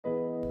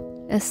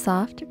a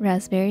soft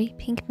raspberry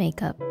pink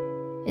makeup,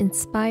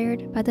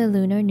 inspired by the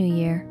Lunar New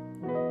Year.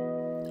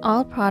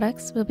 All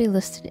products will be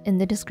listed in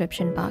the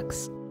description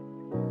box.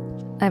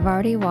 I've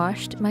already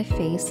washed my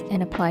face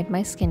and applied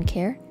my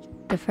skincare.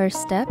 The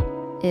first step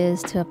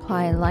is to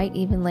apply a light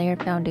even layer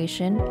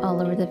foundation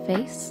all over the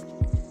face.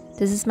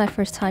 This is my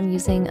first time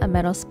using a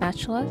metal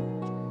spatula.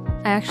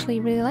 I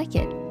actually really like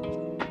it.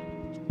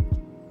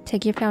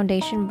 Take your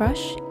foundation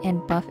brush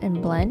and buff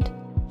and blend.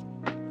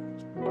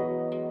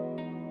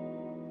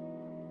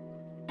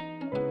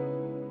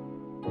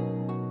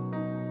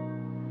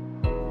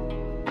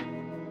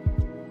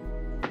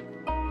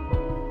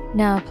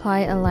 Now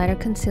apply a lighter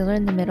concealer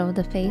in the middle of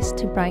the face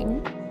to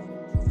brighten.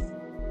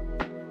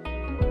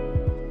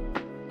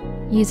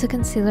 Use a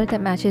concealer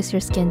that matches your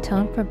skin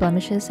tone for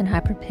blemishes and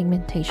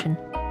hyperpigmentation.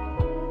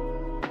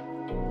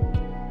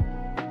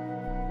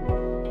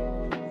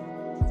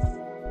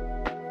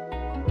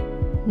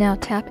 Now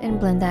tap and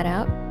blend that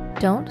out.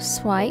 Don't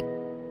swipe.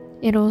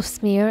 It'll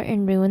smear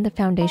and ruin the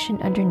foundation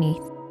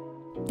underneath.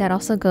 That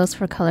also goes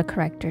for color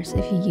correctors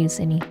if you use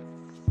any.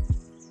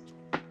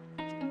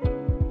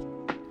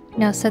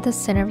 Now set the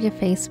center of your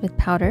face with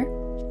powder.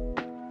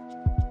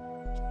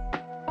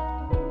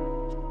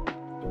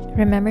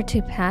 Remember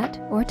to pat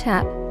or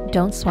tap,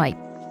 don't swipe.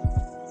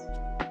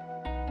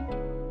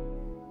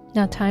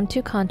 Now time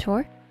to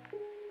contour.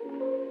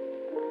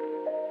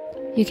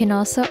 You can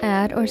also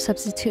add or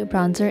substitute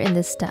bronzer in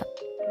this step.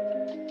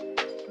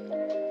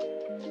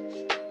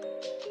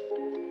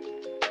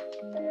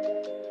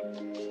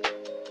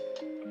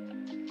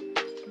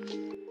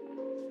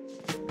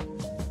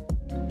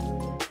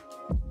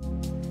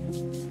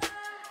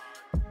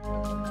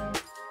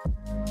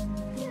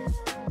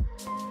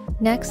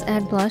 Next,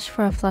 add blush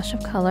for a flush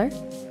of color.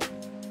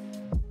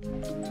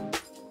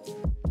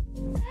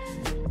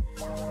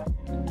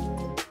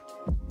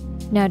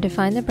 Now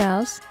define the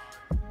brows.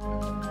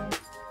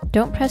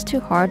 Don't press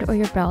too hard or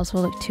your brows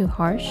will look too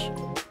harsh.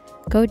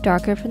 Go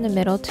darker from the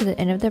middle to the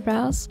end of the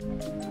brows,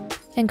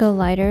 and go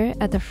lighter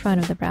at the front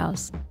of the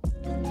brows.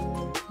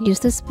 Use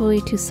the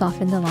spoolie to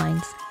soften the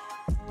lines.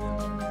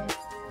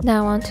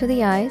 Now onto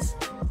the eyes.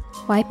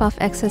 Wipe off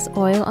excess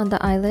oil on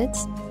the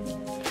eyelids,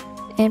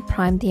 and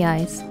prime the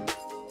eyes.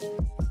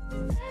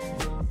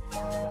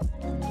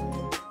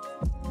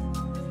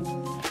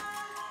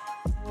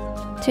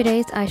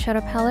 Today's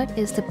eyeshadow palette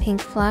is the Pink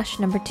Flash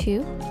No.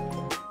 2.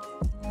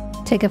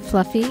 Take a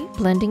fluffy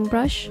blending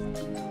brush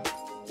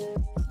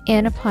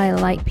and apply a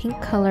light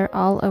pink color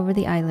all over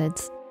the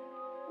eyelids.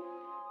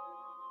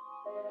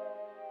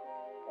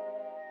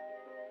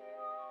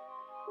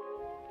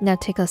 Now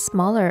take a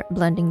smaller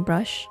blending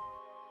brush.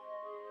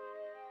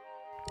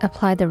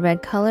 Apply the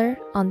red color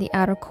on the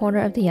outer corner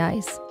of the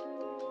eyes.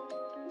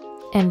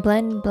 And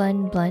blend,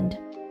 blend, blend.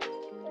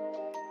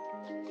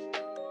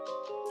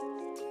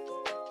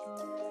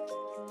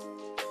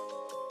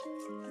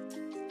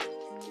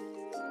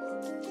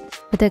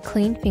 With a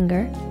clean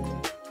finger,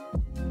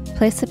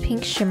 place a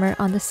pink shimmer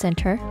on the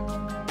center.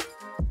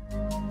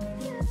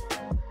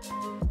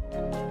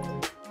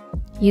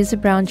 Use a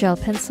brown gel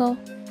pencil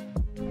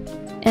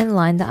and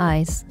line the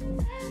eyes.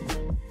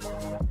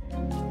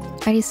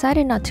 I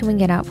decided not to wing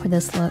it out for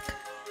this look.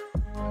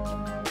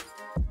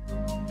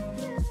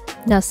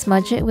 Now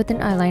smudge it with an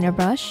eyeliner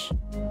brush.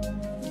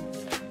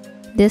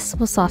 This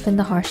will soften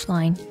the harsh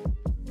line.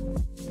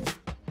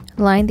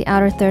 Line the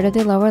outer third of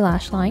the lower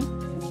lash line.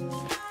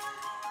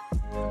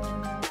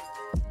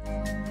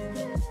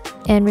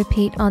 And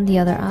repeat on the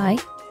other eye.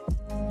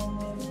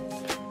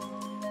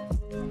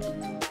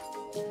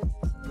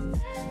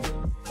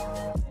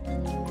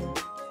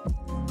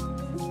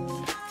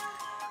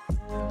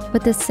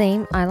 With the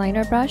same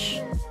eyeliner brush,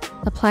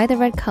 apply the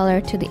red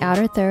color to the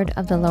outer third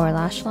of the lower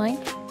lash line.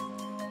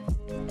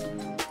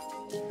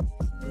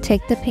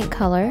 Take the pink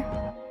color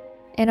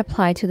and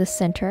apply to the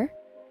center.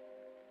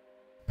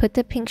 Put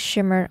the pink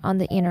shimmer on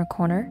the inner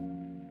corner.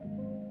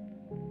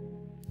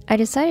 I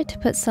decided to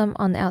put some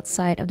on the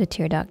outside of the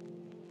tear duct.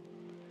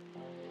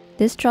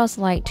 This draws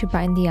light to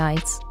brighten the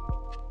eyes.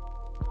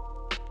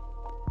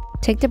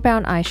 Take the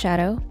brown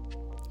eyeshadow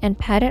and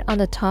pat it on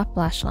the top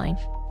lash line.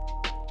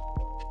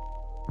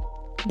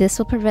 This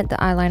will prevent the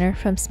eyeliner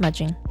from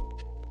smudging.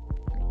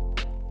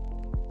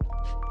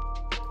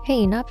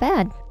 Hey, not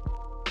bad!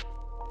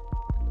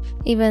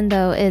 Even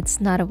though it's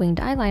not a winged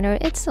eyeliner,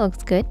 it still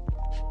looks good.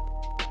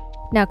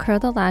 Now curl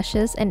the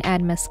lashes and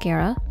add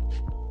mascara.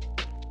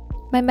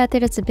 My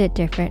method is a bit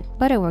different,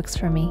 but it works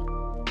for me.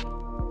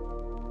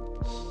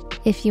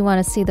 If you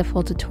want to see the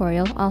full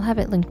tutorial, I'll have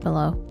it linked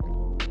below.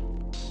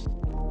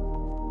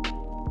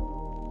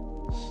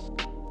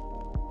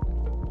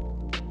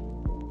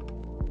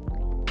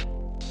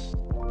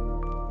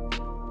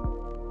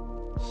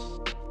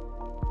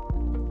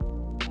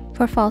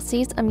 For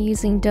falsies, I'm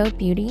using Doe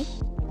Beauty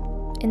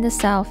in the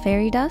style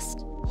Fairy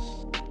Dust.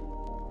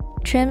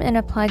 Trim and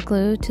apply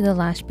glue to the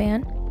lash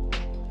band.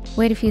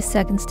 Wait a few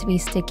seconds to be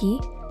sticky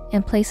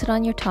and place it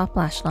on your top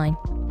lash line.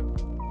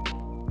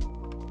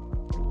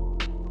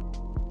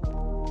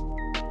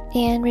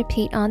 And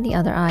repeat on the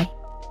other eye.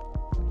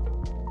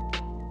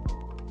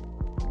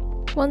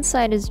 One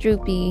side is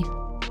droopy.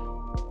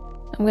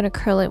 I'm gonna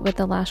curl it with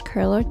the lash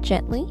curler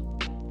gently.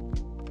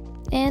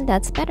 And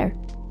that's better.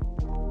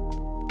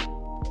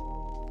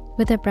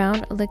 With a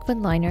brown liquid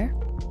liner,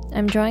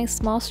 I'm drawing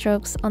small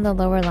strokes on the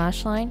lower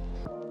lash line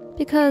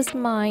because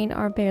mine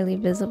are barely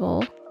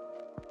visible.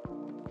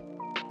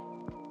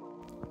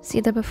 See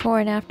the before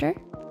and after?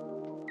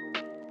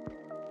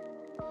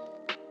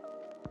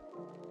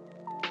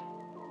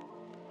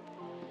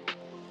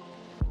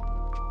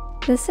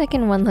 The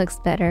second one looks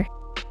better.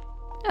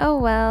 Oh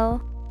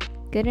well,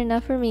 good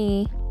enough for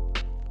me.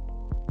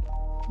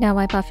 Now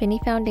wipe off any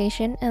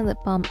foundation and lip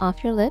balm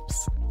off your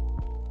lips.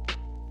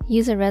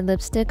 Use a red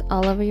lipstick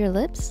all over your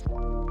lips.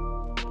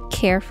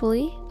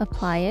 Carefully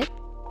apply it.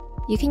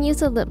 You can use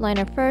the lip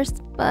liner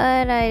first,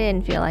 but I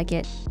didn't feel like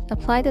it.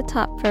 Apply the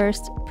top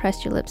first,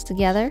 press your lips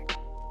together,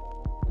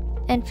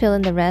 and fill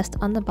in the rest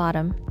on the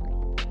bottom.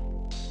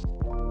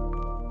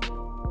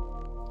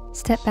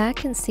 Step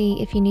back and see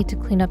if you need to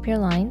clean up your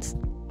lines.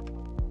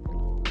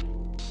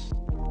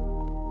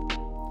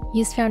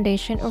 Use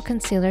foundation or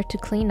concealer to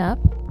clean up.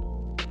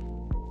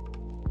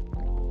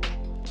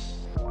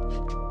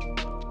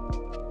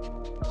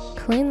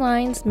 Clean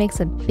lines makes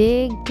a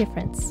big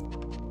difference.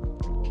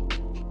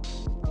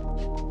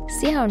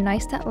 See how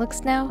nice that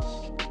looks now?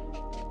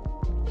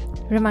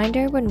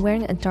 Reminder when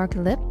wearing a dark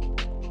lip,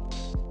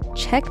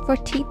 check for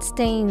teeth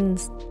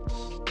stains.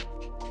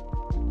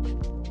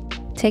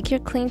 Take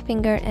your clean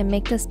finger and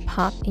make this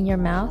pop in your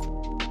mouth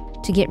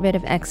to get rid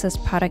of excess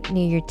product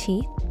near your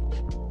teeth.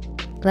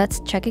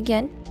 Let's check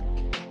again.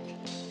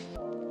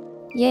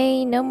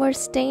 Yay, no more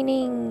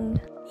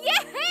staining!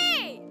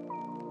 Yay!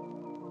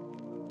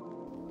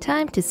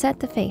 Time to set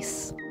the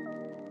face.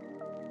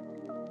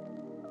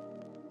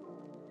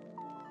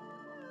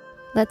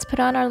 Let's put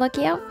on our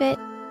lucky outfit.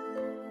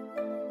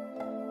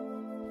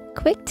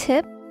 Quick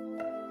tip: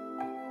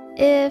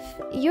 if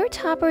your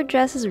top or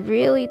dress is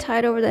really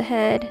tight over the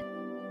head,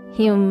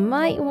 you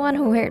might want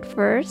to wear it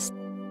first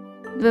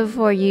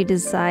before you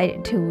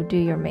decide to do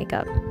your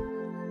makeup.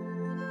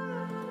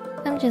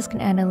 I'm just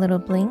gonna add a little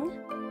bling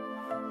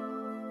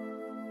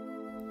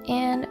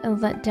and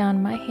let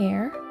down my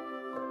hair.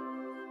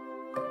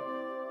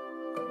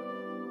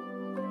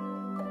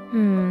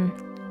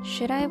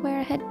 Should I wear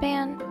a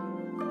headband?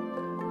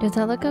 Does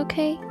that look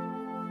okay?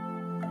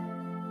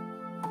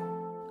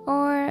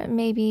 Or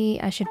maybe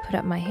I should put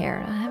up my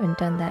hair. I haven't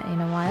done that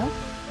in a while.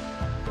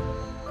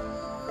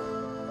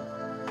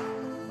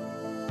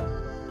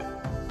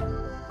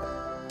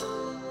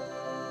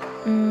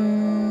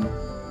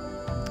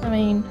 I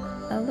mean,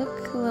 I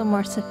look a little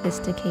more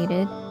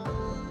sophisticated.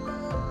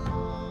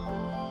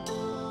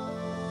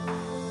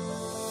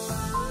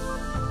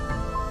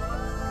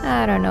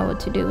 I don't know what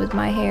to do with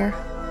my hair.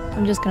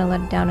 I'm just gonna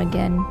let it down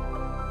again.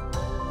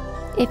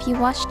 If you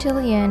watched till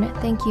the end,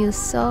 thank you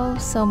so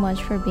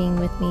much for being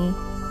with me.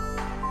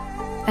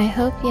 I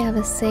hope you have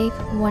a safe,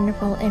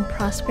 wonderful, and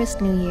prosperous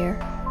new year.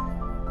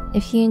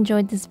 If you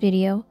enjoyed this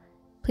video,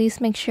 please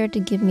make sure to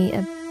give me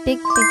a big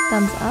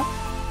thumbs up.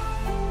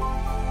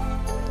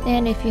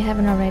 And if you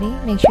haven't already,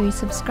 make sure you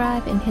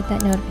subscribe and hit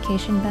that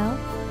notification bell.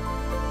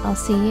 I'll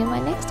see you in my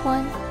next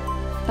one.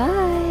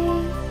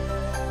 Bye!